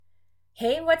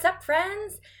Hey, what's up,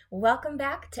 friends? Welcome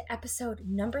back to episode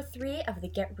number 3 of the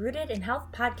Get Rooted in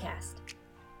Health podcast.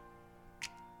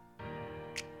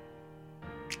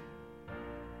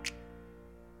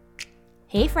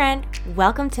 Hey, friend.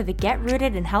 Welcome to the Get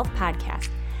Rooted in Health podcast.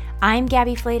 I'm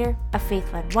Gabby Flater, a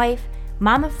faith-led wife,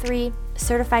 mom of 3,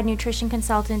 certified nutrition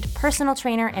consultant, personal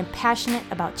trainer, and passionate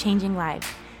about changing lives.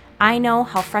 I know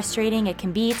how frustrating it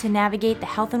can be to navigate the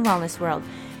health and wellness world.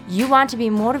 You want to be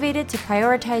motivated to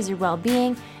prioritize your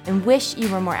well-being and wish you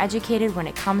were more educated when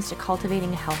it comes to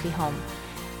cultivating a healthy home.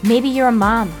 Maybe you're a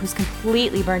mom who's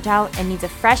completely burnt out and needs a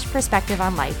fresh perspective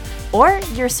on life, or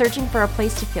you're searching for a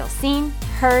place to feel seen,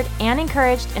 heard, and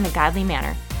encouraged in a godly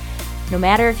manner. No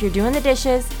matter if you're doing the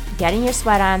dishes, getting your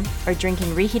sweat on, or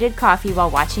drinking reheated coffee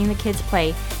while watching the kids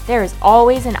play, there is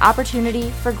always an opportunity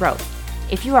for growth.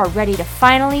 If you are ready to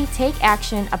finally take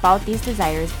action about these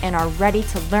desires and are ready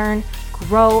to learn,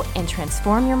 grow, and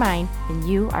transform your mind, then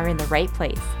you are in the right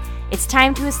place. It's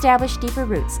time to establish deeper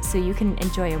roots so you can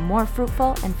enjoy a more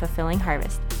fruitful and fulfilling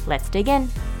harvest. Let's dig in.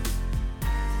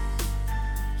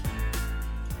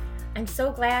 I'm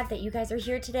so glad that you guys are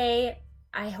here today.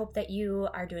 I hope that you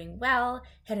are doing well,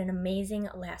 had an amazing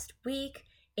last week,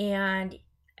 and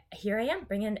here I am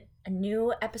bringing a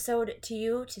new episode to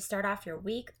you to start off your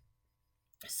week.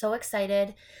 So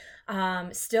excited.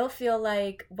 Still feel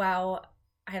like, wow,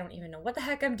 I don't even know what the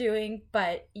heck I'm doing,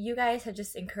 but you guys have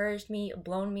just encouraged me,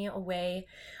 blown me away,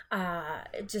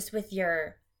 just with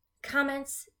your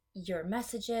comments, your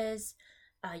messages,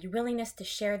 your willingness to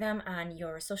share them on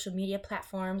your social media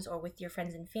platforms or with your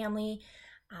friends and family,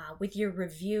 with your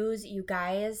reviews. You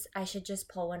guys, I should just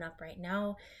pull one up right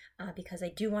now because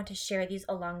I do want to share these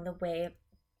along the way.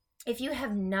 If you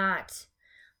have not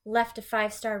left a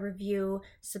 5-star review,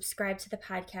 subscribe to the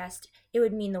podcast, it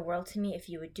would mean the world to me if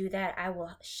you would do that. I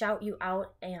will shout you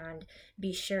out and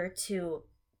be sure to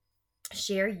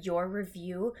share your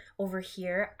review over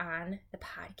here on the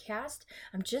podcast.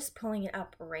 I'm just pulling it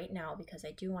up right now because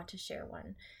I do want to share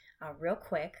one real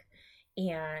quick.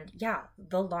 And yeah,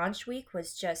 the launch week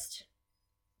was just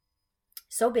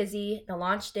so busy. The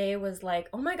launch day was like,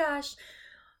 oh my gosh,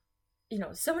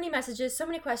 so many messages, so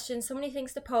many questions, so many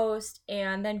things to post,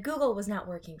 and then Google was not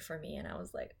working for me, and I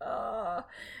was like, oh,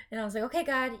 and I was like, okay,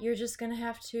 God, you're just gonna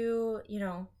have to,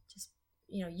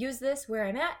 use this where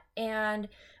I'm at, and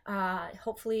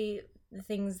hopefully the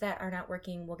things that are not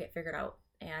working will get figured out,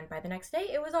 and by the next day,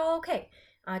 it was all okay.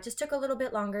 It just took a little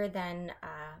bit longer than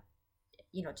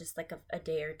just like a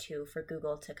day or two for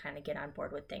Google to kind of get on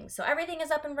board with things. So everything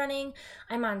is up and running.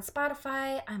 I'm on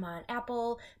Spotify, I'm on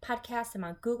Apple Podcasts, I'm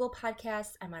on Google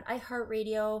Podcasts, I'm on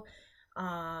iHeartRadio,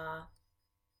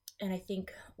 and I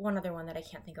think one other one that I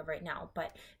can't think of right now,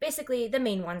 but basically the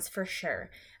main ones for sure.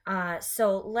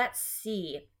 So let's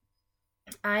see.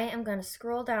 I am going to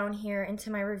scroll down here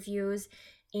into my reviews,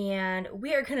 and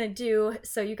we are going to do,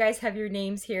 so you guys have your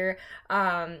names here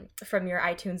from your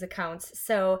iTunes accounts.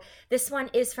 So this one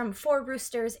is from 4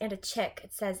 Roosters and a Chick.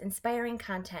 It says, inspiring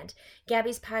content.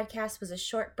 Gabby's podcast was a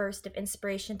short burst of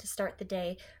inspiration to start the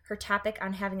day. Her topic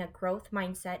on having a growth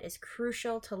mindset is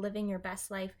crucial to living your best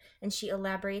life, and she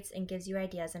elaborates and gives you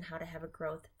ideas on how to have a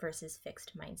growth versus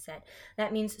fixed mindset.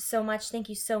 That means so much. Thank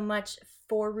you so much,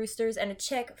 4 Roosters and a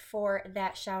Chick, for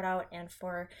that shout out and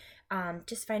for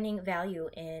just finding value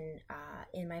in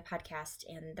my podcast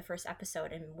in the first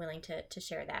episode and willing to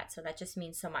share that. So that just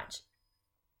means so much.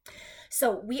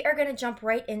 So we are going to jump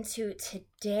right into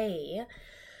today.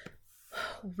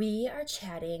 We are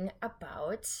chatting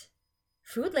about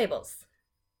food labels.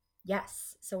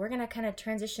 Yes. So we're going to kind of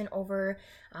transition over.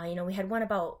 We had one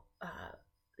about,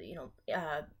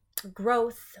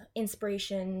 growth,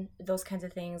 inspiration, those kinds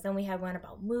of things. Then we had one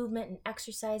about movement and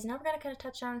exercise. Now we're going to kind of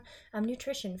touch on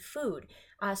nutrition, food.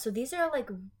 So these are like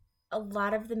a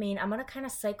lot of the main, I'm going to kind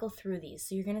of cycle through these.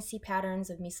 So you're going to see patterns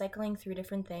of me cycling through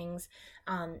different things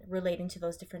relating to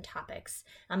those different topics.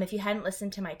 If you hadn't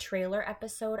listened to my trailer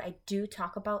episode, I do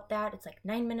talk about that. It's like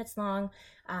 9 minutes long.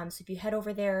 So if you head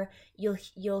over there,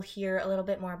 you'll hear a little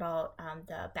bit more about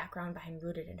the background behind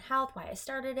Rooted in Health, why I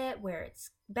started it, where it's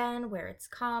been, where it's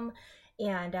come,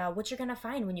 and what you're going to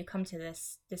find when you come to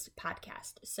this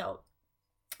podcast. So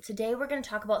today we're going to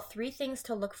talk about 3 things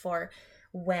to look for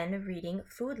when reading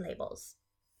food labels.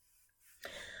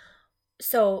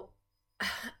 So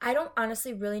I don't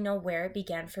honestly really know where it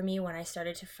began for me when I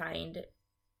started to find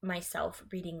myself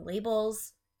reading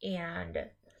labels and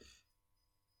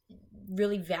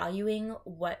really valuing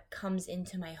what comes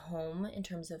into my home in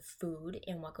terms of food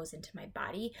and what goes into my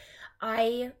body.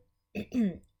 I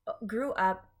grew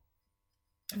up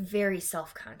very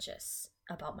self-conscious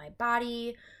about my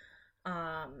body,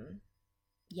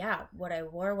 yeah, what I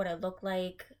wore, what I looked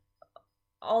like,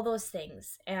 all those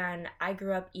things. And I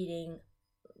grew up eating,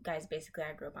 guys, basically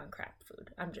I grew up on crap food.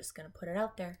 I'm just gonna put it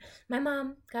out there. My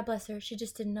mom, God bless her, she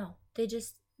just didn't know. They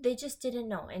just didn't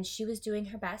know, and she was doing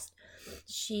her best.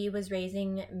 She was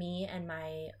raising me and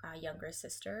my younger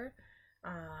sister,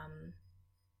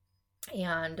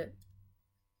 and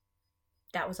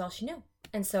that was all she knew.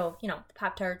 And so, the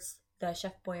Pop Tarts, the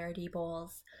Chef Boyardee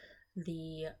bowls,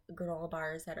 the granola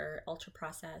bars that are ultra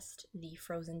processed, the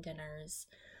frozen dinners,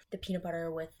 the peanut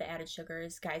butter with the added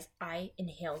sugars. Guys, I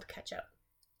inhaled ketchup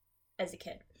as a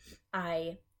kid.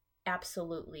 I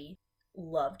absolutely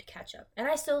loved ketchup. And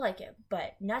I still like it,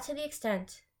 but not to the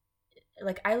extent,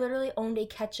 like, I literally owned a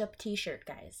ketchup t-shirt,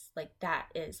 guys. Like, that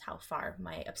is how far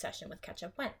my obsession with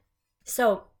ketchup went.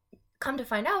 So, come to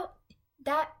find out,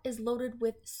 that is loaded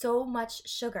with so much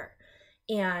sugar.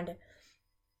 And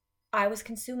I was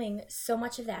consuming so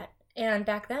much of that. And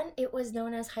back then, it was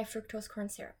known as high fructose corn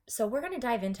syrup. So we're going to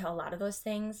dive into a lot of those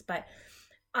things, but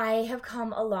I have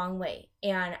come a long way,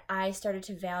 and I started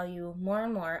to value more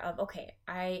and more of, okay,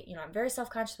 I'm very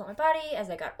self-conscious about my body as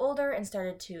I got older and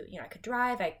started to, I could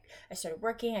drive, I started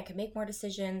working, I could make more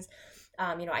decisions.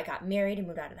 I got married and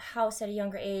moved out of the house at a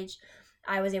younger age.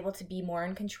 I was able to be more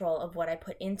in control of what I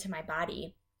put into my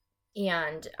body,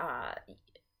 and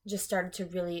just started to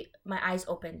really, my eyes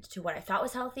opened to what I thought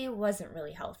was healthy wasn't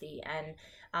really healthy, and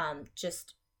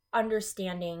just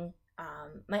understanding,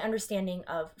 my understanding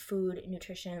of food,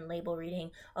 nutrition, label reading,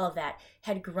 all of that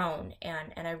had grown,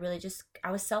 and I really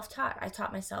I was self-taught. I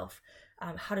taught myself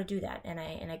how to do that, and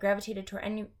I gravitated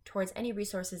towards any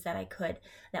resources that I could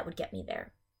that would get me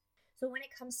there. So when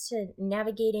it comes to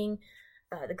navigating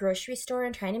the grocery store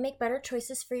and trying to make better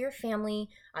choices for your family,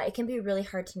 it can be really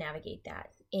hard to navigate that.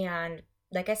 And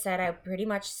like I said, I pretty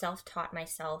much self-taught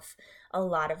myself a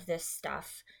lot of this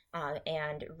stuff,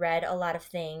 and read a lot of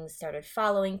things, started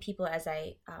following people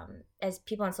as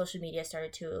people on social media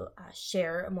started to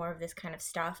share more of this kind of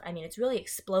stuff. I mean, it's really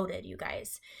exploded, you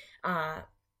guys.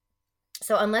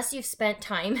 So unless you've spent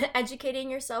time educating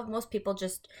yourself, most people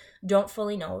just don't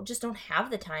fully know, just don't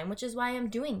have the time, which is why I'm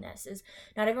doing this. Is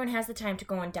not everyone has the time to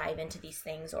go and dive into these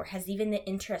things, or has even the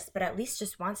interest, but at least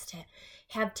just wants to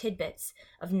have tidbits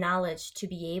of knowledge to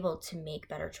be able to make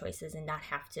better choices and not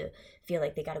have to feel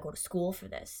like they got to go to school for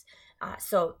this.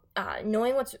 So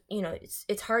knowing what's,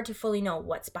 it's hard to fully know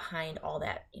what's behind all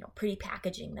that, pretty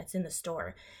packaging that's in the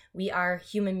store. We are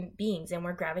human beings, and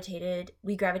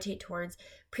we gravitate towards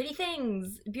pretty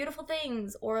things, beautiful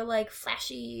things, or like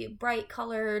flashy, bright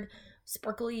colored,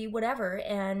 sparkly, whatever.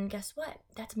 And guess what?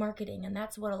 That's marketing, and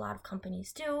that's what a lot of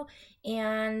companies do.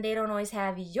 And they don't always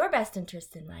have your best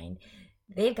interest in mind.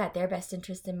 They've got their best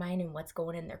interest in mind and what's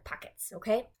going in their pockets,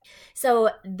 okay? So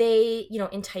they,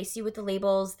 entice you with the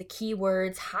labels, the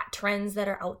keywords, hot trends that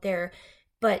are out there,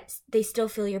 but they still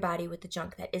fill your body with the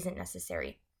junk that isn't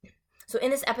necessary. So in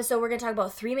this episode, we're going to talk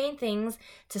about 3 main things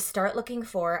to start looking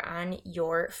for on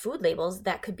your food labels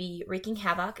that could be wreaking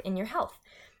havoc in your health.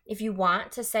 If you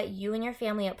want to set you and your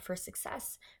family up for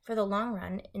success for the long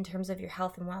run in terms of your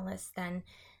health and wellness, then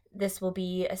this will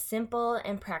be a simple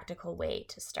and practical way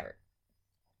to start.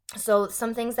 So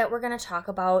some things that we're going to talk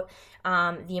about,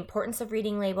 the importance of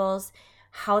reading labels,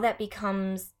 how that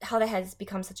has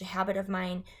become such a habit of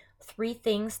mine, 3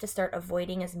 things to start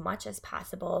avoiding as much as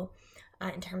possible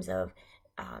in terms of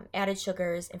added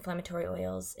sugars, inflammatory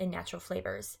oils, and natural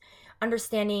flavors.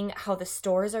 Understanding how the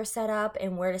stores are set up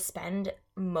and where to spend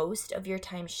most of your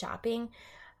time shopping,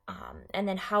 and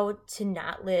then how to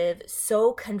not live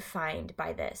so confined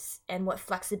by this, and what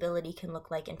flexibility can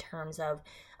look like in terms of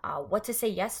what to say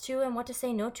yes to and what to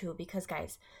say no to. Because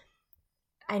guys,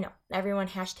 I know everyone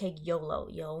 #YOLO,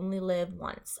 you only live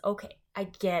once. Okay, I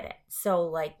get it.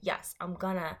 So yes, I'm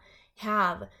gonna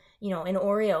have, an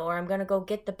Oreo, or I'm gonna go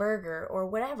get the burger or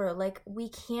whatever.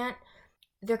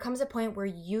 There comes a point where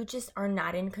you just are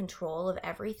not in control of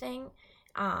everything.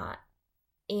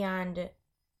 And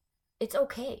it's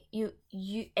okay.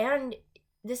 And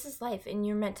this is life, and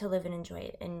you're meant to live and enjoy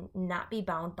it and not be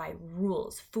bound by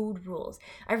rules, food rules.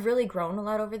 I've really grown a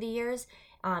lot over the years,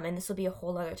 and this will be a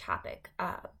whole other topic.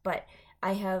 But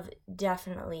I have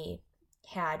definitely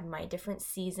had my different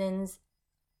seasons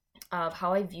of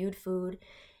how I viewed food,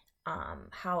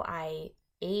 how I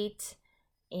ate,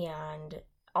 and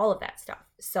all of that stuff.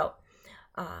 So,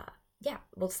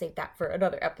 we'll save that for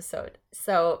another episode.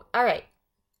 So, all right.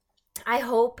 I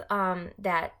hope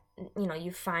that,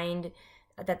 you find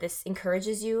that this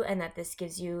encourages you, and that this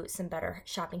gives you some better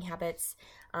shopping habits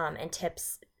and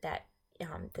tips that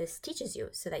this teaches you,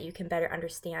 so that you can better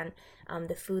understand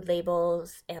the food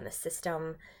labels and the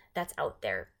system that's out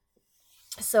there.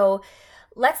 So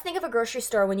Let's think of a grocery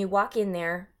store when you walk in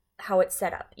there, how it's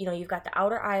set up. You've got the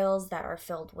outer aisles that are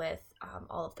filled with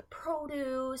all of the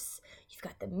produce. You've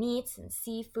got the meats and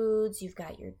seafoods. You've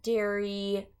got your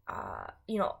dairy.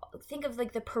 Think of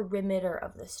like the perimeter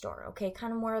of the store, okay?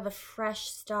 Kind of more of the fresh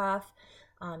stuff,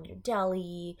 your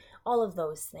deli, all of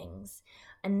those things.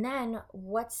 And then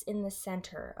what's in the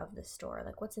center of the store,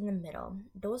 like what's in the middle?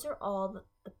 Those are all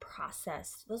the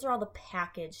processed, those are all the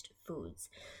packaged foods.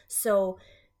 So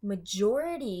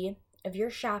majority of your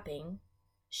shopping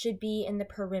should be in the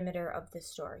perimeter of the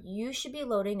store. You should be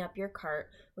loading up your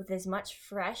cart with as much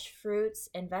fresh fruits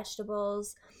and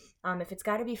vegetables. If it's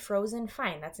got to be frozen,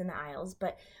 fine, that's in the aisles.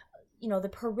 But, the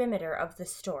perimeter of the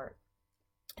store,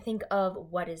 think of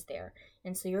what is there.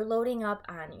 And so you're loading up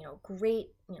on, great,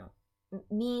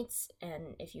 meats,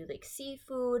 and if you like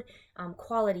seafood,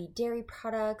 quality dairy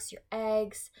products, your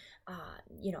eggs,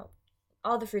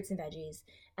 all the fruits and veggies,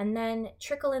 and then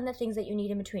trickle in the things that you need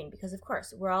in between, because of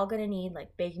course we're all going to need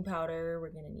like baking powder,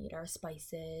 we're going to need our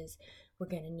spices, we're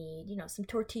going to need, some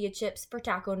tortilla chips for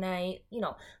taco night,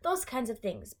 those kinds of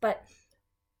things. But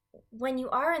when you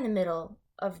are in the middle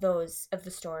of the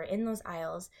store, in those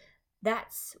aisles,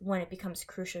 that's when it becomes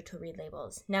crucial to read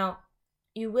labels. Now,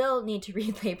 you will need to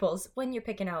read labels when you're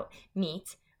picking out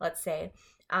meat, let's say.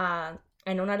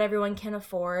 I know not everyone can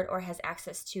afford or has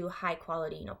access to high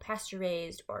quality, pasture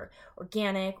raised or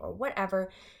organic or whatever,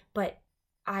 but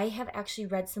I have actually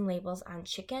read some labels on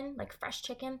chicken, like fresh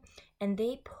chicken, and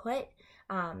they put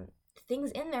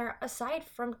things in there aside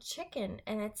from chicken,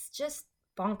 and it's just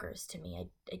bonkers to me.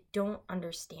 I don't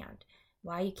understand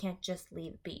why you can't just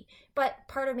leave it be. But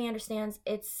part of me understands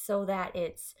it's so that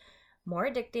it's more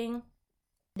addicting.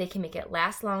 They can make it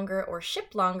last longer or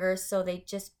ship longer, so they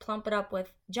just plump it up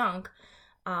with junk,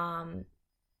 and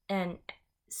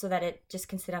so that it just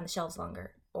can sit on the shelves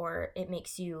longer, or it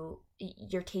makes your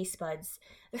taste buds.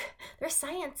 There's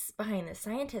science behind this,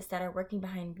 scientists that are working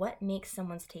behind what makes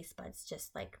someone's taste buds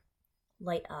just like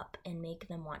light up and make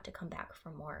them want to come back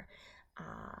for more.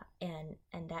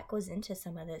 And that goes into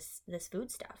some of this food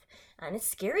stuff, and it's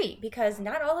scary because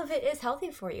not all of it is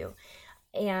healthy for you,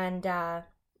 and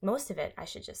most of it, I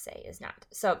should just say, is not.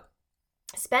 So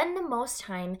spend the most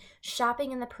time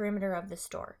shopping in the perimeter of the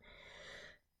store.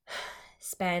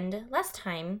 Spend less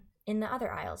time in the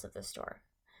other aisles of the store,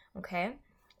 okay?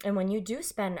 And when you do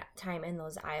spend time in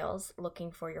those aisles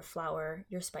looking for your flour,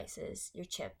 your spices, your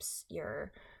chips,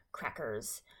 your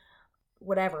crackers,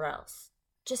 whatever else,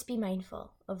 just be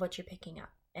mindful of what you're picking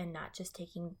up and not just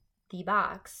taking the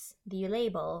box, the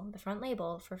label, the front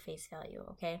label for face value,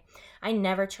 okay? I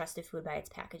never trusted food by its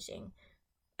packaging,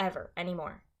 ever,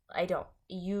 anymore. I don't.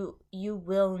 You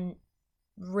will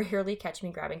rarely catch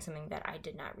me grabbing something that I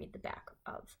did not read the back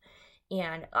of.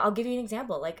 And I'll give you an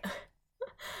example. Like,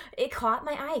 it caught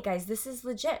my eye, guys. This is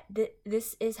legit.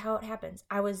 This is how it happens.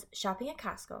 I was shopping at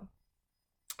Costco.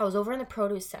 I was over in the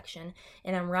produce section,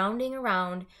 and I'm rounding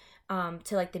around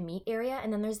to like the meat area,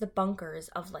 and then there's the bunkers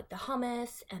of like the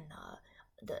hummus and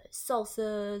the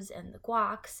salsas and the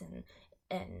guacs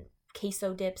and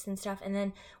queso dips and stuff. And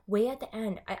then way at the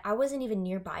end, I wasn't even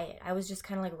nearby it. I was just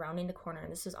kind of like rounding the corner,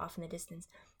 and this was off in the distance.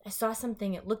 I saw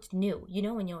something, it looked new.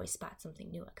 When you always spot something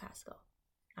new at Costco.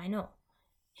 I know.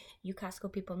 You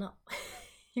Costco people know.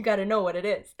 You got to know what it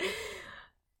is.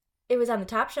 It was on the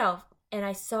top shelf, and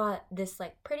I saw this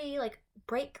like pretty like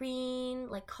bright green,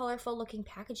 like colorful looking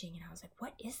packaging, and I was like,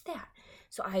 what is that?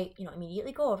 So I,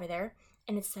 immediately go over there,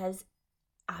 and it says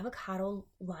avocado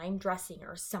lime dressing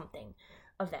or something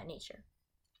of that nature.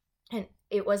 And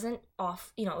it wasn't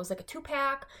off, it was like a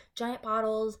 2-pack, giant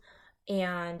bottles,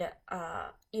 and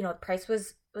the price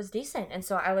was decent. And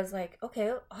so I was like,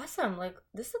 okay, awesome, like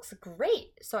this looks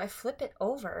great. So I flip it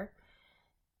over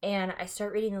and I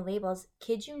start reading the labels.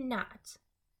 Kid you not.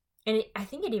 And I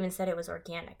think it even said it was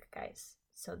organic, guys.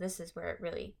 So this is where it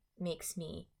really makes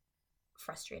me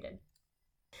frustrated.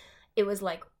 It was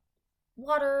like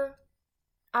water,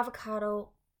 avocado,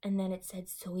 and then it said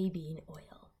soybean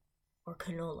oil or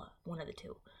canola, one of the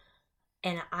two.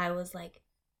 And I was like,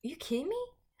 are you kidding me?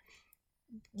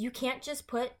 You can't just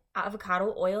put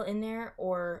avocado oil in there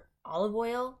or olive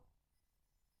oil?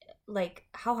 Like,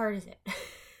 how hard is it?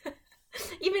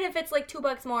 Even if it's like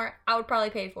 $2 more, I would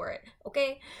probably pay for it.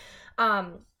 Okay.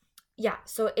 Yeah.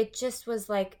 So it just was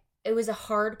like, it was a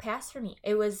hard pass for me.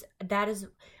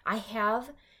 I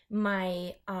have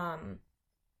my,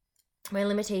 my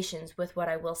limitations with what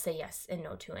I will say yes and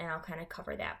no to, and I'll kind of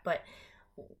cover that. But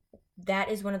that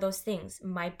is one of those things.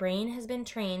 My brain has been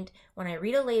trained when I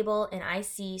read a label and I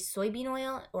see soybean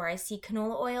oil or I see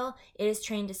canola oil, it is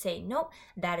trained to say, nope,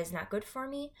 that is not good for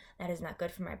me. That is not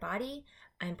good for my body.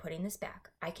 I'm putting this back.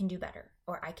 I can do better.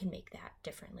 or I can make that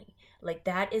differently. Like,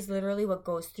 that is literally what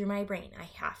goes through my brain.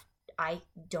 I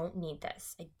don't need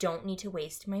this. I don't need to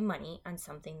waste my money on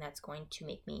something that's going to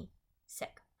make me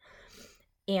sick.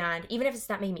 And even if it's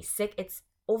not making me sick, it's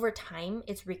over time,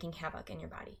 it's wreaking havoc in your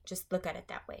body. Just look at it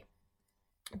that way.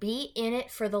 Be in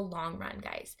it for the long run,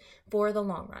 guys. For the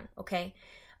long run, okay?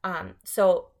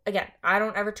 So again, I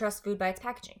don't ever trust food by its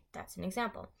packaging. That's an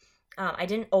example. I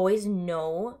didn't always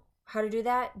know how to do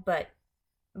that, but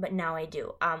now I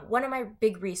do. One of my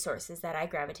big resources that I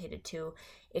gravitated to,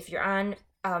 if you're on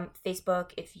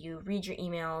Facebook, if you read your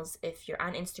emails, if you're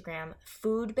on Instagram,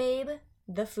 Food Babe,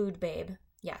 the Food Babe.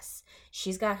 Yes,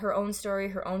 she's got her own story,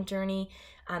 her own journey.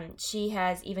 She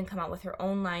has even come out with her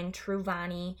own line,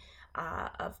 Truvani,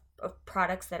 of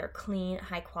products that are clean,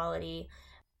 high quality.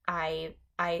 I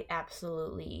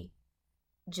absolutely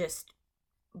just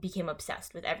became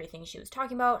obsessed with everything she was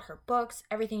talking about, her books,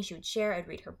 everything she would share. I'd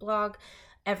read her blog,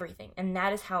 everything. And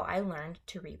that is how I learned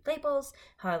to read labels,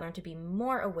 how I learned to be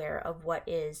more aware of what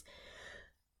is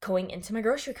going into my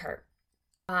grocery cart.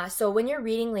 So when you're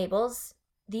reading labels,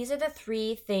 these are the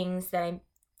 3 things that I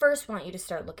first want you to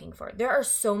start looking for. There are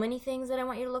so many things that I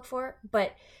want you to look for,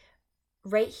 but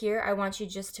right here, I want you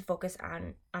just to focus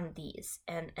on these.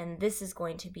 And this is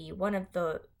going to be one of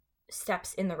the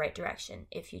steps in the right direction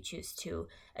if you choose to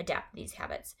adapt these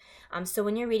habits. So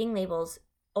when you're reading labels,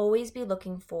 always be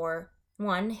looking for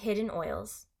 1, hidden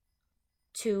oils,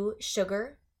 2,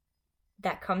 sugar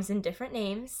that comes in different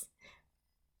names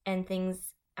and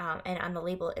things, and on the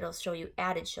label, it'll show you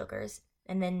added sugars,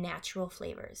 and then natural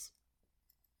flavors.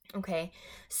 Okay,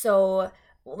 so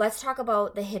let's talk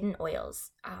about the hidden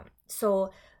oils.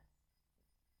 So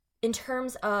in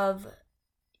terms of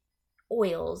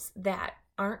oils that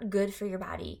aren't good for your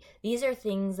body, these are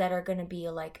things that are going to be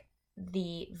like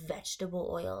the vegetable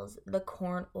oils, the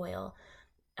corn oil,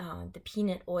 the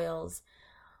peanut oils,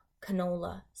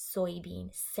 canola,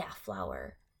 soybean,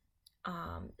 safflower.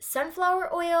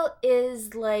 Sunflower oil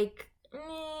is like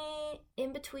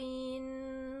in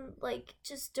between. Like,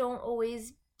 just don't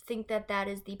always think that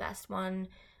is the best one.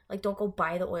 Like, don't go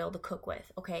buy the oil to cook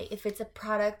with, okay? If it's a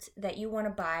product that you want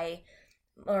to buy,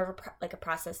 or like a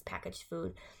processed packaged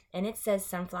food, and it says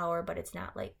sunflower, but it's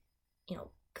not like,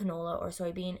 canola or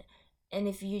soybean, and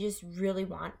if you just really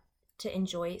want to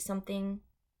enjoy something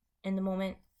in the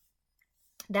moment,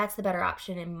 that's the better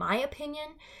option, in my opinion.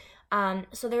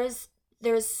 So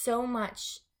there's so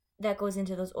much that goes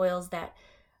into those oils that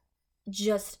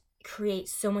just create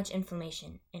so much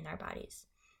inflammation in our bodies.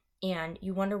 And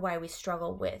you wonder why we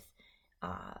struggle with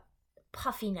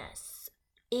puffiness,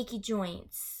 achy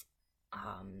joints,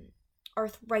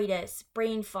 arthritis,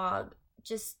 brain fog,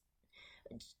 just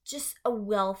a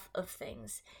wealth of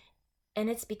things. And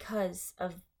it's because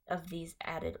of these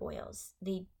added oils.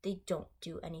 They don't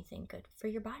do anything good for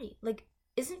your body. Like,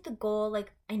 isn't the goal,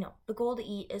 like, I know the goal to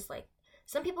eat is like,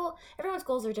 some people, everyone's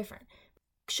goals are different.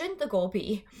 Shouldn't the goal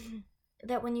be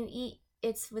that when you eat,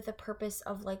 it's with a purpose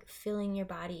of like filling your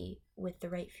body with the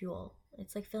right fuel?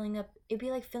 It's like it'd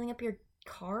be like filling up your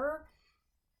car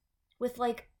with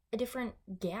like a different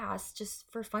gas just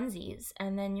for funsies,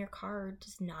 and then your car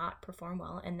does not perform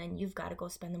well, and then you've got to go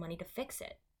spend the money to fix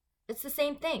it. It's the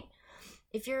same thing.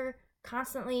 If you're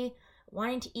constantly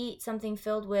wanting to eat something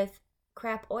filled with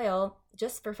crap oil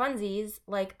just for funsies,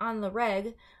 like on the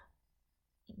reg,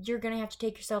 you're gonna have to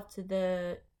take yourself to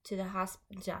the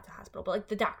hospital, not the hospital, but like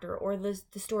the doctor or the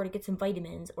store to get some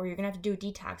vitamins, or you're gonna have to do a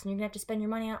detox, and you're gonna have to spend your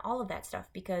money on all of that stuff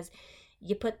because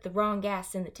you put the wrong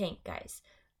gas in the tank, guys,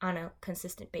 on a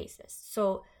consistent basis.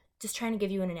 So just trying to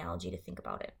give you an analogy to think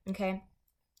about it, okay?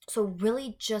 So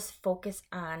really just focus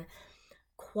on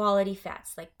quality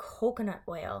fats like coconut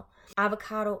oil,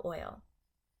 avocado oil,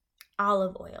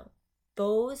 olive oil.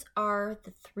 Those are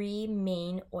the 3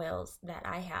 main oils that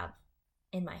I have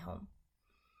in my home.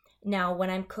 Now, when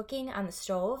I'm cooking on the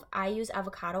stove, I use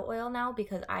avocado oil now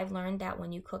because I've learned that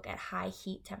when you cook at high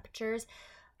heat temperatures,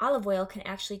 olive oil can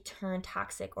actually turn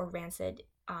toxic or rancid.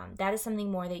 That is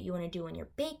something more that you want to do when you're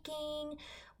baking,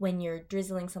 when you're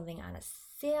drizzling something on a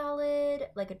salad,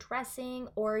 like a dressing,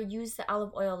 or use the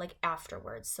olive oil like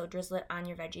afterwards. So drizzle it on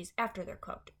your veggies after they're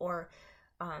cooked, or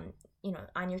on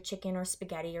your chicken or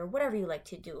spaghetti or whatever you like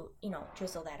to do,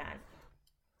 drizzle that on.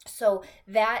 So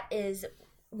that is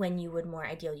when you would more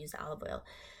ideally use the olive oil,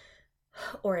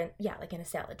 or like in a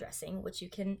salad dressing, which you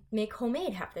can make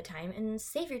homemade half the time and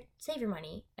save your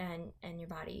money and your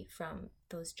body from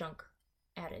those junk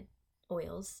added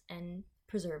oils and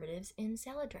preservatives in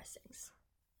salad dressings.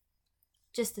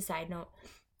 Just a side note,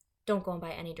 don't go and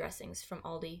buy any dressings from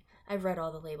Aldi. I've read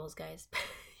all the labels, guys.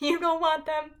 You don't want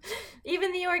them.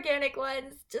 Even the organic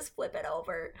ones, just flip it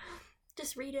over.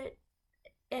 Just read it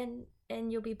and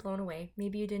you'll be blown away.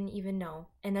 Maybe you didn't even know.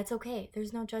 And that's okay.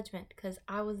 There's no judgment because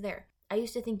I was there. I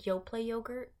used to think Yoplait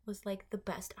yogurt was like the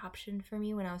best option for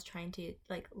me when I was trying to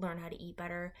like learn how to eat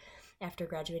better after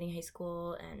graduating high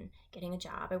school and getting a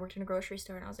job. I worked in a grocery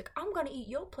store and I was like, I'm gonna eat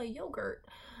Yoplait yogurt.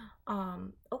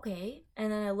 Okay.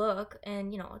 And then I look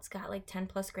and it's got like 10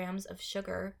 plus grams of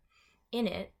sugar in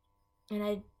it. And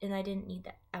I didn't need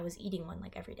that. I was eating one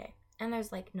like every day. And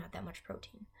there's like not that much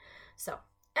protein. So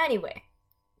anyway,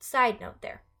 side note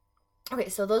there. Okay,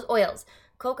 so those oils,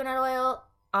 coconut oil,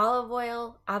 olive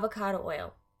oil, avocado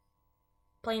oil.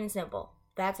 Plain and simple.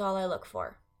 That's all I look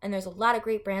for. And there's a lot of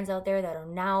great brands out there that are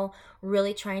now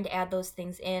really trying to add those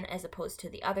things in as opposed to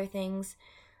the other things.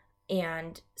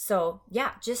 And so,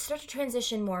 yeah, just start to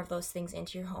transition more of those things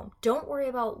into your home. Don't worry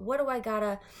about what do I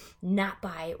gotta not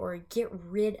buy or get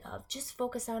rid of. Just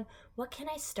focus on what can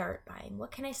I start buying?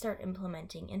 What can I start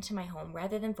implementing into my home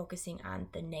rather than focusing on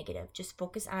the negative. Just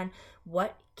focus on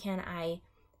what can I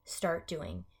start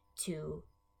doing to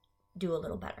do a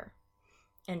little better.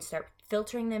 And start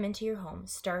filtering them into your home.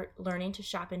 Start learning to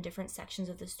shop in different sections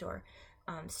of the store.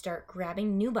 Start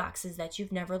grabbing new boxes that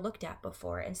you've never looked at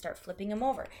before and start flipping them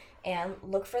over and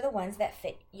look for the ones that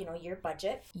fit, your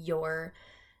budget, your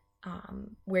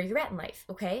where you're at in life,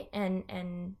 okay?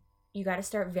 And you got to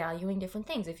start valuing different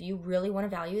things. If you really want to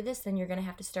value this, then you're going to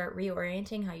have to start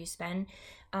reorienting how you spend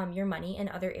your money in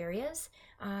other areas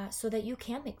so that you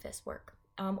can make this work.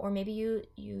 Or maybe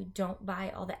you don't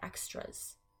buy all the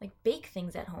extras. Like bake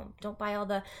things at home. Don't buy all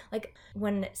the, like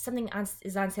when something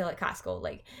is on sale at Costco,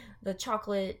 like the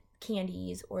chocolate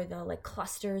candies or the like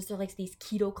clusters, they're like these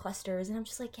keto clusters. And I'm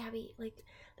just like, Gabby, like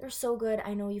they're so good.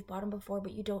 I know you've bought them before,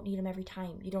 but you don't need them every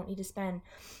time. You don't need to spend,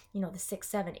 the $6,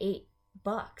 $7,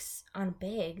 $8 on a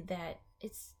bag that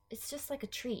it's just like a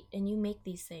treat. And you make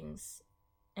these things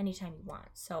anytime you want.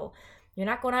 So you're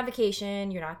not going on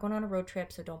vacation. You're not going on a road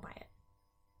trip. So don't buy it.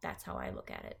 That's how I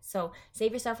look at it. So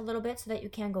save yourself a little bit so that you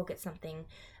can go get something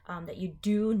that you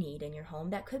do need in your home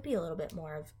that could be a little bit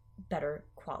more of better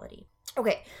quality.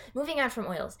 Okay, moving on from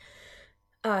oils.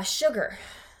 Sugar.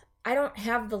 I don't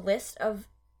have the list of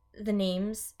the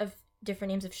names of different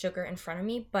names of sugar in front of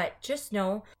me, but just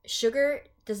know sugar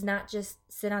does not just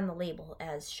sit on the label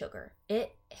as sugar.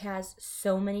 It has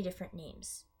so many different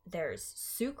names. There's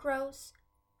sucrose,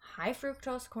 high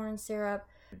fructose corn syrup,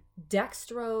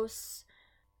 dextrose,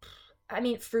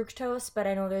 fructose, but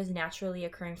I know there's naturally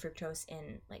occurring fructose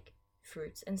in like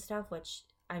fruits and stuff, which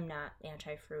I'm not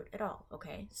anti-fruit at all,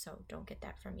 okay? So don't get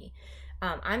that from me.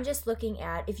 I'm just looking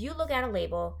at, if you look at a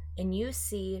label and you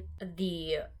see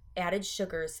the added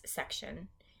sugars section,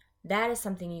 that is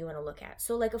something you want to look at.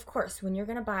 So like, of course, when you're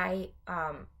going to buy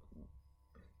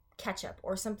ketchup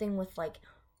or something with like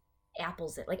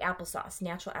apples, like applesauce,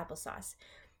 natural applesauce,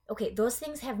 okay, those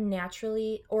things have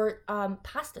naturally, or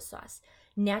pasta sauce,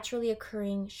 naturally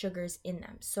occurring sugars in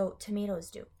them. So tomatoes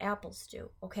do, apples do,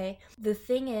 okay? The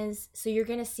thing is, so you're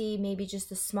going to see maybe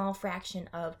just a small fraction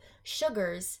of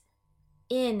sugars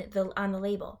on the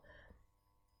label.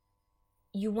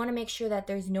 You want to make sure that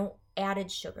there's no added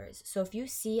sugars. So if you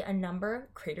see a number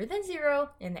greater than 0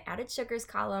 in the added sugars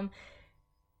column,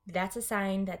 that's a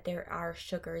sign that there are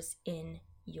sugars in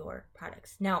your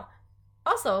products. Now,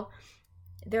 also,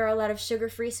 there are a lot of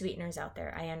sugar-free sweeteners out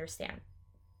there, I understand.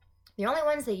 The only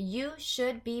ones that you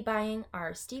should be buying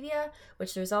are stevia,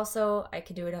 which there's also, I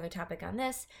could do another topic on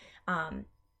this,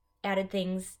 added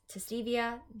things to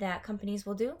stevia that companies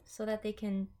will do so that they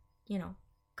can,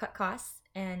 cut costs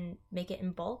and make it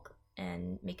in bulk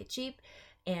and make it cheap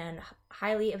and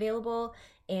highly available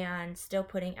and still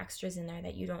putting extras in there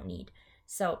that you don't need.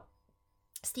 So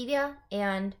stevia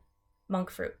and monk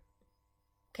fruit,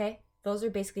 okay? Those are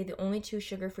basically the only 2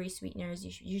 sugar-free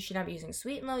sweeteners. You should not be using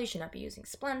Sweet and Low. You should not be using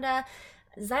Splenda.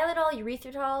 Xylitol,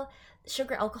 erythritol,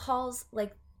 sugar alcohols,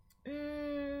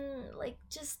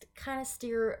 just kind of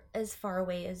steer as far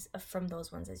away as from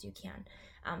those ones as you can.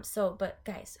 But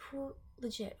guys, who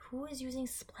is using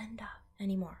Splenda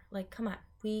anymore? Like, come on,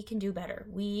 we can do better.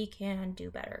 We can do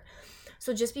better.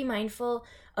 So just be mindful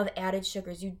of added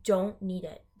sugars. You don't need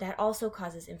it. That also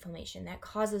causes inflammation. That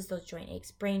causes those joint aches,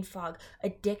 brain fog,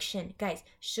 addiction. Guys,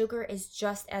 sugar is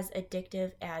just as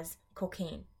addictive as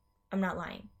cocaine. I'm not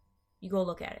lying. You go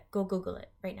look at it. Go Google it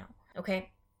right now,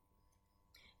 okay?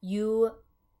 You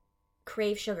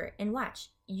crave sugar. And watch,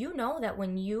 you know that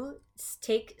when you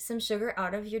take some sugar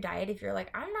out of your diet, if you're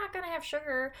like, I'm not going to have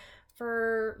sugar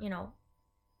for,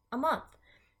 a month,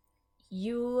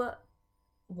 you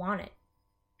want it.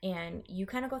 And you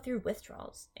kind of go through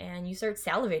withdrawals and you start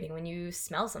salivating when you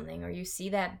smell something or you see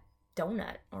that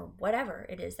donut or whatever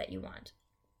it is that you want.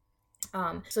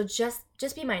 So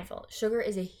just be mindful. Sugar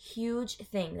is a huge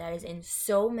thing that is in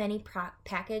so many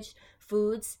packaged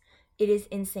foods. It is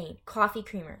insane. Coffee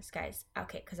creamers, guys.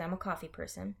 Okay, because I'm a coffee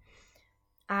person.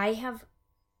 I have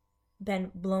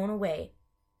been blown away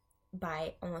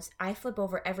by I flip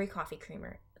over every coffee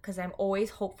creamer because I'm always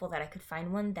hopeful that I could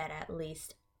find one that at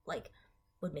least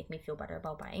would make me feel better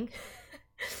about buying.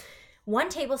 1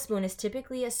 tablespoon is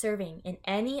typically a serving in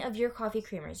any of your coffee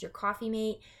creamers, your Coffee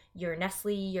Mate, your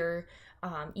Nestle, your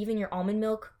even your almond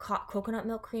milk, coconut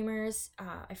milk creamers.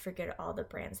 I forget all the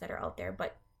brands that are out there,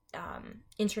 but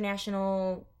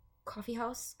International Coffee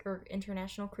House or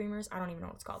International Creamers, I don't even know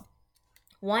what it's called.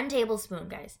 1 tablespoon,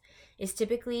 guys, is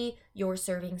typically your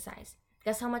serving size.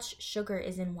 Guess how much sugar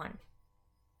is in one?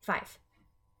 5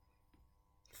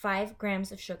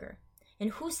 grams of sugar.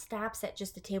 And who stops at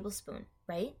just a tablespoon,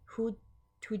 right? Who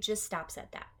just stops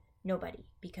at that? Nobody,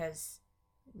 because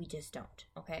we just don't,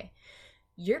 okay?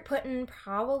 You're putting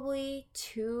probably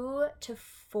 2 to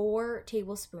 4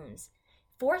 tablespoons.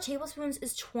 4 tablespoons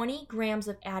is 20 grams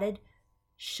of added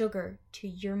sugar to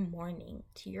your morning,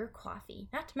 to your coffee.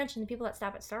 Not to mention the people that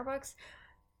stop at Starbucks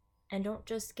and don't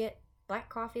just get black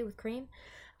coffee with cream.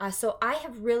 So I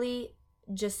have really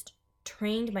just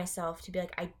trained myself to be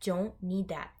like, I don't need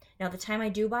that. Now, the time I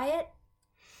do buy it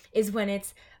is when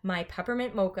it's my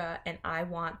peppermint mocha and I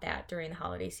want that during the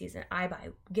holiday season.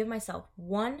 Give myself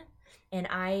 1 and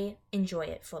I enjoy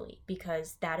it fully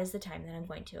because that is the time that I'm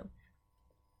going to.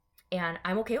 And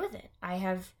I'm okay with it. I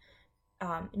have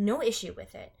no issue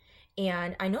with it.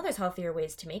 And I know there's healthier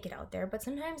ways to make it out there, but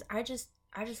sometimes I just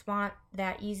want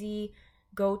that easy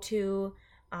go-to,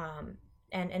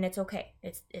 and it's okay.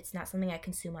 It's not something I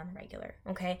consume on the regular,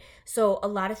 okay? So a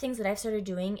lot of things that I've started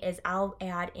doing is I'll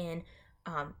add in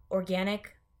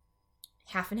organic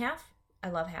half and half. I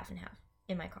love half and half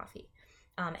in my coffee.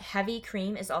 Heavy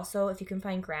cream is also, if you can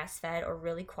find grass-fed or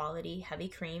really quality heavy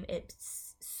cream,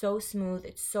 it's so smooth,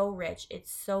 it's so rich,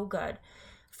 it's so good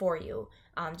for you.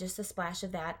 Just a splash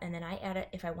of that, and then I add it,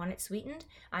 if I want it sweetened,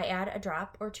 I add a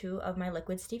drop or 2 of my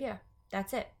liquid stevia.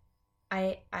 That's it.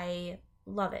 I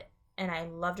love it. And I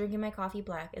love drinking my coffee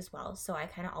black as well, so I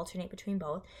kind of alternate between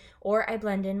both. Or I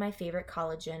blend in my favorite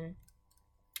collagen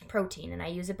protein, and I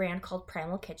use a brand called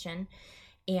Primal Kitchen,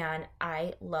 and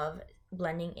I love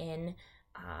blending in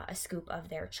a scoop of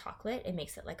their chocolate. It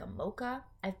makes it like a mocha.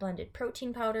 I've blended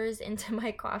protein powders into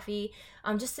my coffee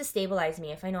just to stabilize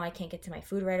me. If I know I can't get to my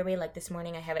food right away, like this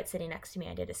morning I have it sitting next to me.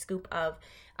 I did a scoop of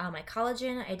my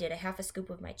collagen. I did a half a scoop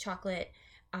of my chocolate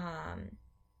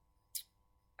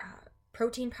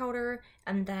protein powder,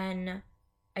 and then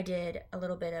I did a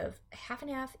little bit of half and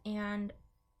half, and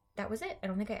that was it. I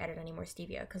don't think I added any more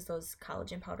stevia because those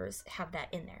collagen powders have that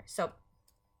in there. So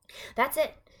that's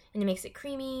it, and it makes it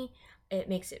creamy. It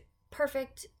makes it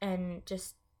perfect, and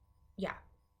just, yeah.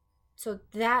 So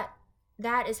that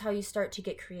is how you start to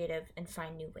get creative and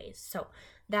find new ways. So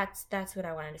that's what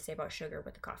I wanted to say about sugar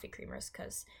with the coffee creamers,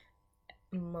 because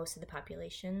most of the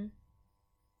population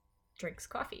drinks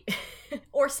coffee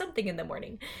or something in the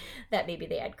morning that maybe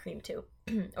they add cream to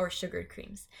or sugared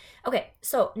creams. Okay,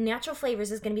 so natural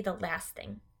flavors is going to be the last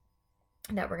thing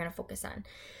that we're going to focus on.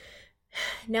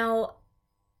 Now,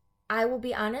 I will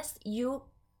be honest, you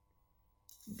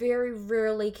very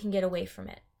rarely can get away from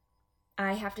it.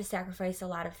 I have to sacrifice a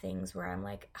lot of things where I'm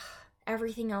like,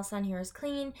 everything else on here is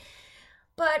clean,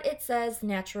 but it says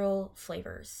natural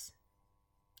flavors.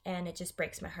 And it just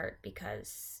breaks my heart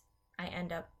because I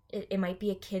end up, it might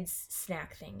be a kid's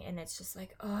snack thing, and it's just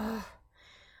like,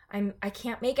 I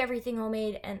can't make everything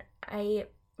homemade, and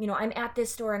I'm at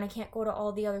this store and I can't go to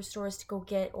all the other stores to go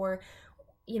get, or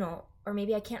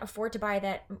maybe I can't afford to buy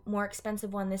that more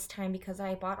expensive one this time because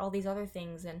I bought all these other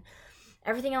things, and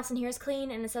everything else in here is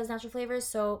clean and it says natural flavors,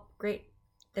 so great,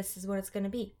 this is what it's going to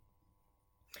be.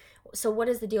 So what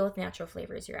is the deal with natural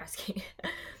flavors, you're asking?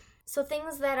 So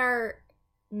things that are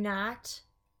not,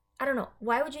 I don't know,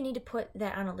 why would you need to put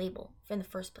that on a label in the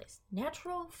first place?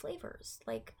 Natural flavors,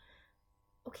 like,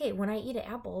 okay, when I eat an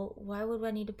apple, why would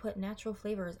I need to put natural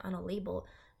flavors on a label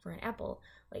for an apple?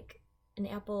 Like, an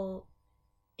apple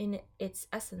in its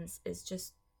essence is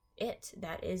just it.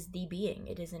 That is the being.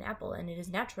 It is an apple, and it is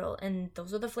natural, and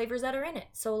those are the flavors that are in it.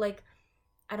 So, like,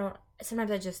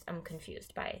 sometimes I'm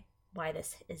confused by why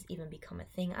this has even become a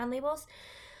thing on labels.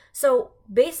 So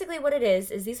basically what it is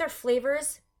these are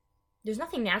flavors. There's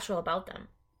nothing natural about them,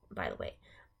 by the way.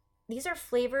 These are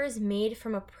flavors made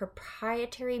from a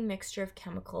proprietary mixture of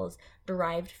chemicals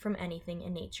derived from anything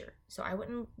in nature. So I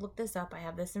wouldn't look this up. I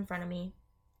have this in front of me.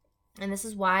 And this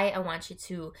is why I want you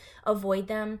to avoid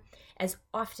them as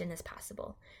often as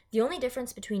possible. The only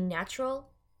difference between natural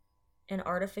and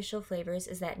artificial flavors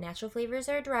is that natural flavors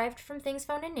are derived from things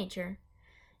found in nature,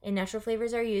 and natural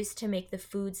flavors are used to make the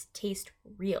foods taste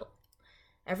real.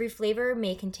 Every flavor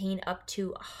may contain up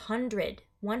to 100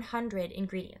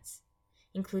 ingredients,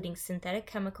 including synthetic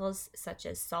chemicals such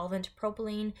as solvent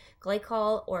propylene,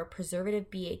 glycol, or preservative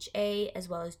BHA, as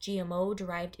well as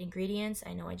GMO-derived ingredients.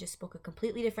 I know I just spoke a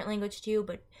completely different language to you,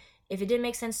 but if it didn't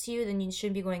make sense to you, then you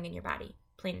shouldn't be going in your body.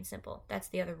 Plain and simple. That's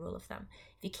the other rule of thumb.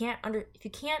 If you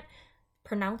can't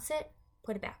pronounce it,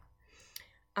 put it back.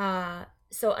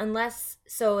 So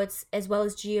it's as well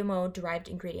as GMO-derived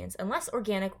ingredients, unless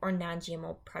organic or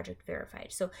non-GMO project verified.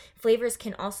 So flavors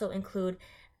can also include,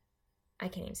 I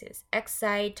can't even say this,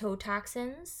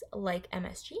 excitotoxins like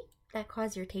MSG that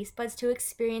cause your taste buds to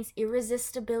experience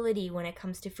irresistibility when it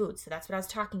comes to food. So that's what I was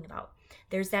talking about.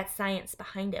 There's that science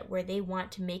behind it where they want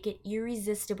to make it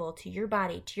irresistible to your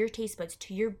body, to your taste buds,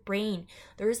 to your brain.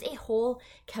 There's a whole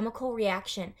chemical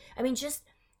reaction. I mean, just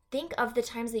think of the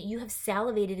times that you have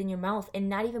salivated in your mouth and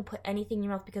not even put anything in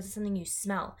your mouth because of something you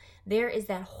smell. There is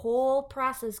that whole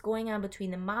process going on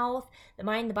between the mouth, the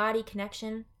mind, the body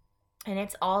connection, and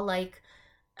it's all like,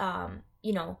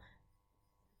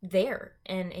 there,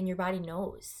 and your body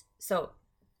knows. So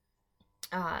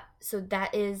that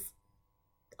is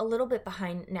a little bit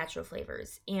behind natural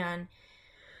flavors, and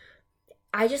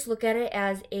I just look at it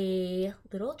as a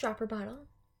little dropper bottle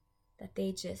that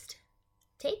they just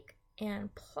take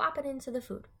and plop it into the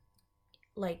food,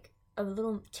 like a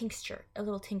little tincture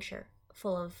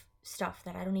full of stuff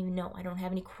that I don't even know, I don't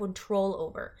have any control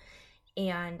over.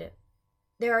 And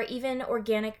there are even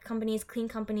organic companies, clean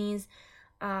companies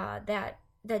that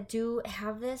do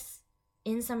have this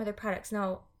in some of their products.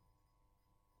 Now,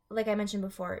 like I mentioned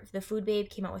before, the Food Babe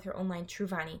came out with her own line,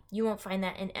 Truvani. You won't find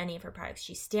that in any of her products.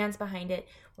 She stands behind it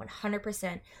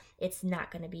 100%. It's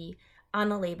not going to be on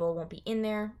the label, won't be in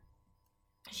there.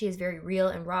 She is very real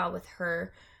and raw with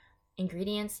her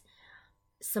ingredients.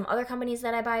 Some other companies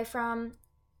that I buy from,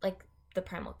 like the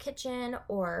Primal Kitchen,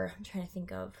 or I'm trying to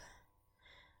think of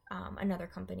another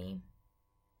company.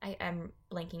 I'm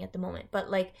blanking at the moment, but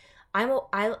like I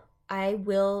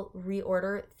will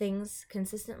reorder things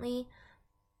consistently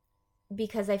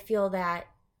because I feel that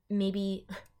maybe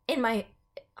in my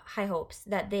high hopes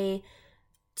that they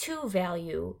too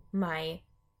value my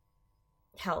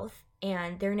health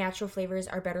and their natural flavors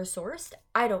are better sourced.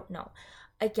 I don't know.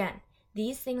 Again,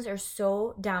 these things are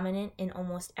so dominant in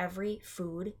almost every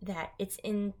food that it's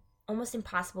almost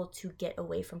impossible to get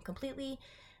away from completely,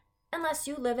 unless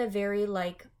you live a very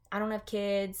I don't have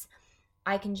kids,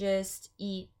 I can just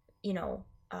eat,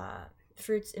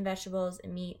 fruits and vegetables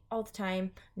and meat all the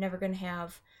time, never going to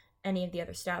have any of the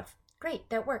other stuff. Great,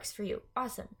 that works for you.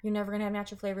 Awesome. You're never going to have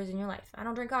natural flavors in your life. I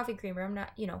don't drink coffee creamer. I'm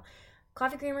not,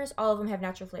 coffee creamers, all of them have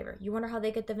natural flavor. You wonder how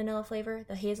they get the vanilla flavor,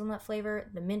 the hazelnut flavor,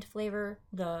 the mint flavor,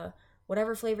 the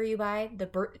whatever flavor you buy,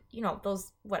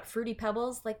 those, Fruity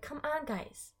Pebbles? Like, come on,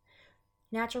 guys.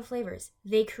 Natural flavors.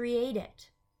 They create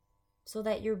it so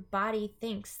that your body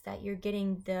thinks that you're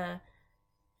getting the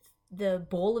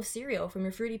bowl of cereal from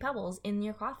your Fruity Pebbles in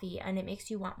your coffee, and it makes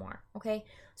you want more, okay?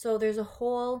 So there's a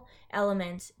whole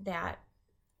element that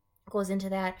goes into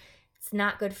that. It's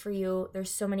not good for you. There's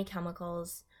so many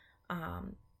chemicals.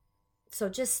 So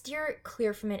just steer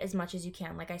clear from it as much as you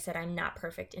can. Like I said, I'm not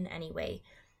perfect in any way,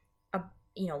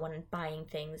 when buying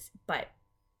things, but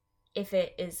if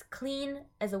it is clean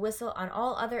as a whistle on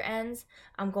all other ends,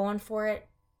 I'm going for it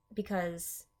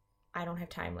because I don't have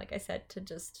time, like I said, to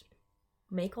just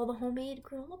make all the homemade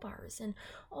granola bars and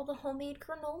all the homemade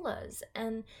granolas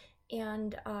and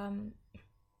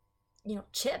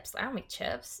chips. I don't make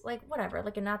chips, whatever.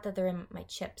 Not that they're in my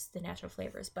chips, the natural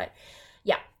flavors, but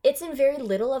yeah, it's in very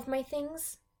little of my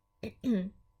things.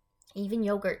 Even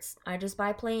yogurts, I just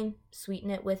buy plain,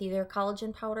 sweeten it with either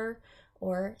collagen powder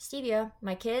or stevia.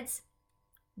 My kids,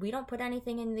 we don't put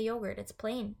anything in the yogurt. It's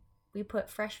plain. We put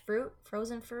fresh fruit,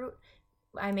 frozen fruit.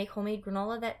 I make homemade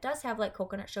granola that does have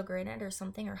coconut sugar in it or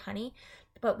something, or honey,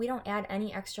 but we don't add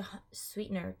any extra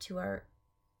sweetener to our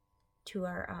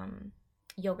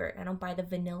yogurt. I don't buy the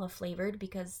vanilla flavored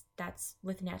because that's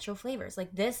with natural flavors.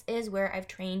 This is where I've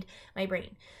trained my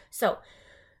brain. So,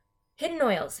 hidden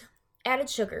oils, added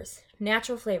sugars,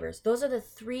 natural flavors. Those are the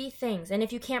 3 things. And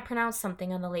if you can't pronounce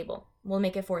something on the label, we'll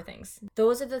make it 4 things.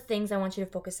 Those are the things I want you to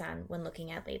focus on when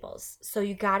looking at labels. So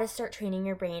you got to start training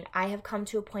your brain. I have come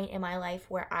to a point in my life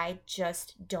where I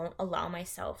just don't allow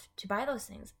myself to buy those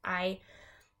things.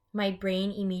 My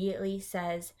brain immediately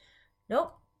says,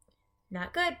 nope,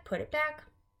 not good, put it back.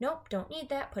 Nope, don't need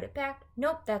that, put it back.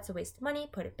 Nope, that's a waste of money,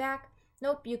 put it back.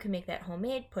 Nope, you can make that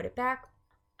homemade, put it back.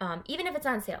 Even if it's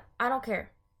on sale, I don't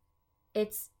care.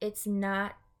 It's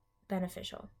not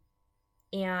beneficial.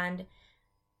 And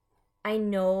I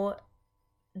know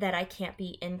that I can't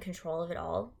be in control of it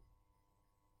all,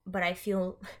 but I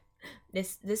feel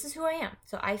this is who I am.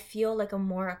 So I feel like a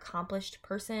more accomplished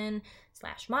person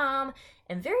 / mom,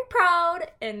 and very proud,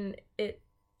 and it,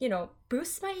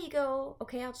 boosts my ego.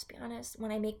 Okay, I'll just be honest,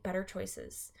 when I make better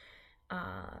choices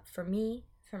for me,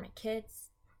 for my kids,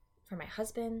 for my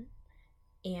husband,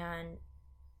 and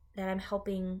that I'm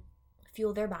helping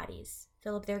fuel their bodies,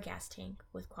 fill up their gas tank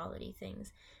with quality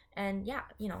things. And yeah,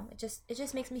 it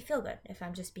just makes me feel good, if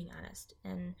I'm just being honest.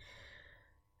 And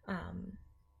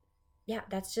yeah,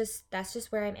 that's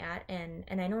just where I'm at.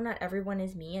 And I know not everyone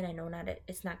is me, and I know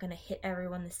it's not going to hit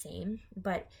everyone the same,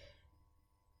 but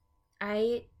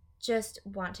I just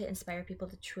want to inspire people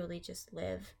to truly just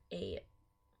live a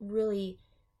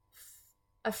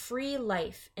free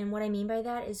life. And what I mean by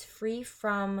that is free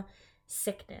from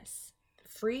sickness,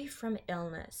 free from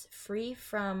illness, free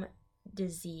from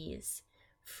disease,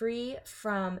 free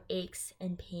from aches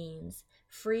and pains,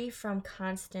 free from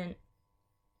constant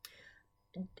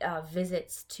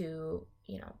visits to,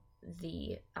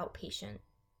 the outpatient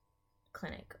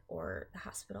clinic or the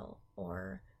hospital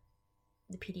or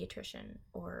the pediatrician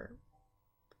or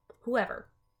whoever.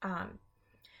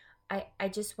 I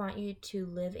just want you to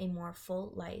live a more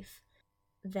full life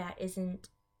that isn't,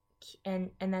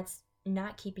 and that's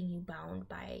not keeping you bound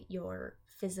by your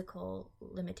physical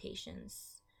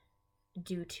limitations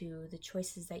due to the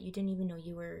choices that you didn't even know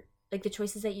the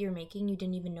choices that you're making, you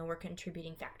didn't even know were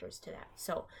contributing factors to that.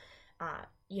 So,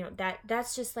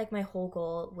 that's just like my whole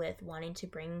goal with wanting to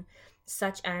bring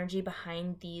such energy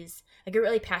behind these. I get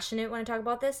really passionate when I talk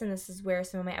about this, and this is where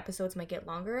some of my episodes might get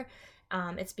longer.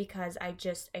 It's because I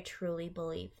truly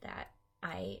believe that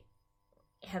I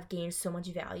have gained so much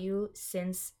value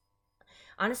since,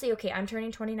 honestly, okay, I'm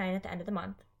turning 29 at the end of the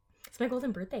month. It's my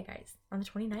golden birthday, guys, on the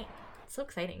 29th. It's so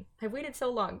exciting. I've waited so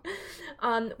long.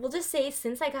 We'll just say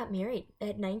since I got married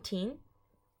at 19,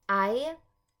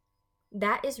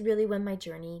 that is really when my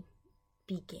journey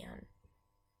began.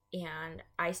 And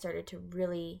I started to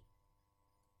really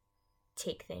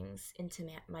take things into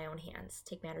my own hands,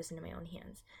 take matters into my own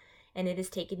hands. And it has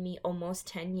taken me almost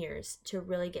 10 years to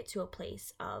really get to a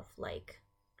place of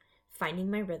finding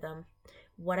my rhythm,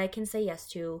 what I can say yes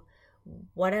to,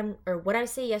 what I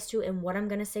say yes to, and what I'm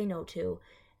going to say no to,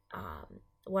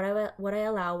 what I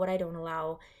allow, what I don't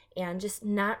allow, and just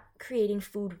not creating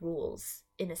food rules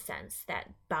in a sense that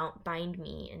bind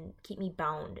me and keep me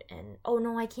bound. And, oh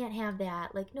no, I can't have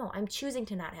that. No, I'm choosing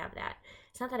to not have that.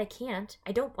 It's not that I can't.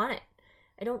 I don't want it.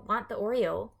 I don't want the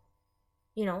Oreo.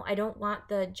 I don't want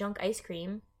the junk ice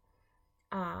cream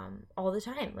all the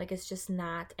time. It's just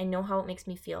not, I know how it makes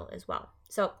me feel as well.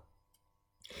 So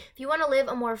if you want to live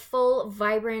a more full,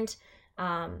 vibrant,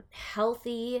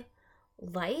 healthy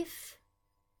life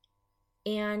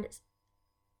and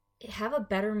have a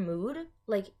better mood,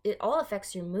 it all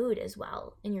affects your mood as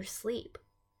well, and your sleep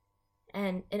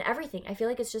and everything. I feel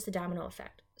like it's just a domino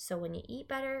effect. So when you eat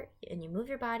better and you move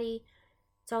your body,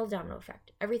 it's all a domino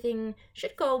effect. Everything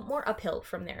should go more uphill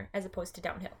from there as opposed to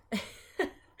downhill.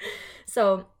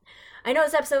 So I know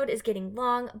this episode is getting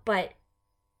long, but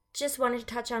just wanted to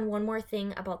touch on one more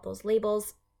thing about those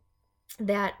labels,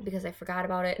 because I forgot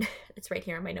about it. It's right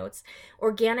here in my notes.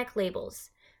 Organic labels,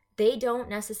 they don't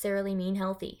necessarily mean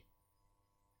healthy.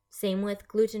 Same with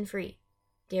gluten-free,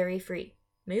 dairy-free,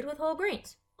 made with whole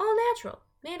grains, all natural,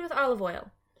 made with olive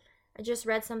oil. I just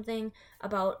read something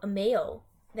about a mayo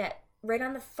that right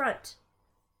on the front,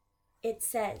 it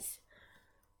says,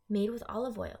 made with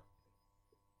olive oil.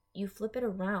 You flip it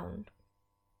around,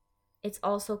 it's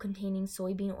also containing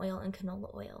soybean oil and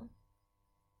canola oil.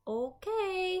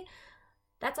 Okay,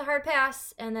 that's a hard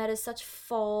pass, and that is such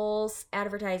false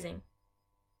advertising.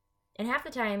 And half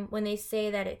the time, when they say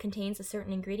that it contains a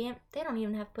certain ingredient, they don't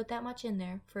even have to put that much in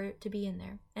there for it to be in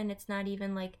there. And it's not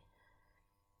even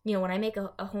when I make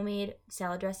a homemade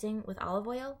salad dressing with olive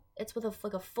oil, it's with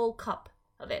a full cup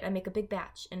of it. I make a big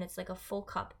batch, and it's a full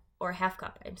cup, or a half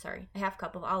cup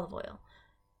of olive oil.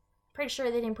 Pretty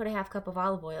sure they didn't put a half cup of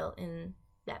olive oil in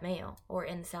that mayo or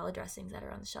in the salad dressings that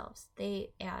are on the shelves.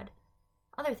 They add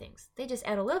other things. They just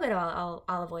add a little bit of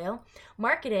olive oil,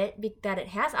 market it that it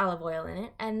has olive oil in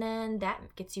it, and then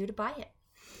that gets you to buy it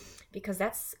because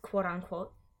that's quote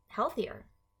unquote healthier.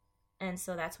 And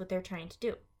so that's what they're trying to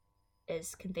do,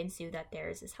 is convince you that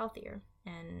theirs is healthier,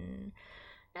 and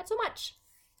not so much.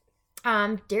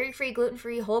 Dairy-free,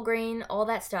 gluten-free, whole grain, all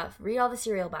that stuff. Read all the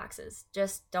cereal boxes.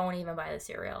 Just don't even buy the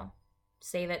cereal.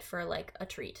 Save it for a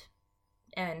treat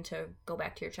and to go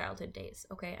back to your childhood days.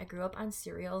 Okay, I grew up on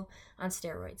cereal on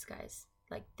steroids, guys,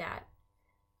 like that.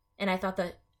 And I thought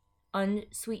that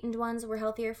unsweetened ones were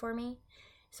healthier for me.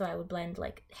 So I would blend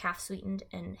like half sweetened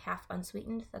and half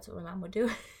unsweetened. That's what my mom would do.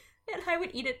 And I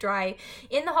would eat it dry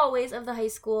in the hallways of the high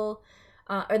school,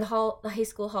 or the high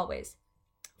school hallways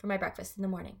for my breakfast in the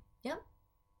morning. Yep.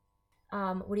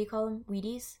 What do you call them?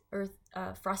 Wheaties or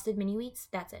frosted mini wheats?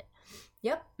 That's it.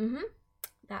 Yep.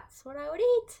 That's what I would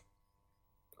eat.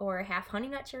 Or half Honey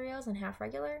Nut Cheerios and half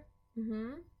regular.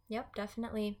 Yep,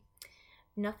 definitely.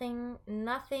 Nothing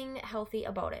healthy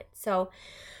about it. So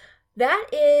that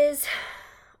is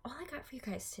all I got for you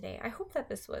guys today. I hope that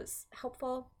this was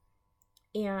helpful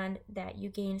and that you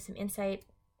gained some insight.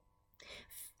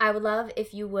 I would love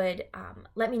if you would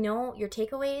let me know your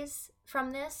takeaways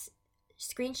from this.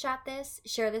 Screenshot this,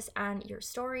 share this on your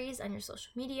stories, on your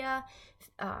social media,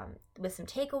 with some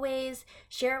takeaways.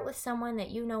 Share it with someone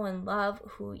that you know and love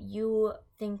who you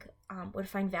think would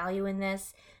find value in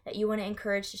this, that you want to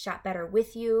encourage to shop better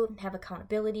with you, have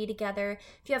accountability together.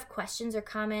 If you have questions or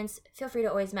comments, feel free to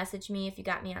always message me if you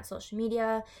got me on social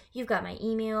media. You've got my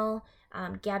email,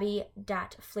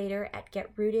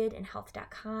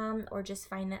 gabby.flater@getrootedinhealth.com, or just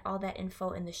find all that info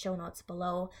in the show notes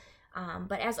below.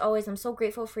 But as always, I'm so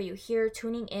grateful for you here,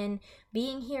 tuning in,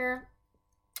 being here.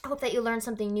 I hope that you learned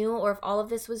something new, or if all of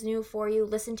this was new for you,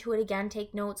 listen to it again,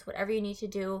 take notes, whatever you need to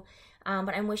do.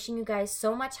 But I'm wishing you guys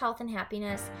so much health and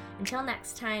happiness. Until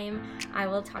next time, I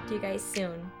will talk to you guys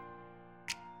soon.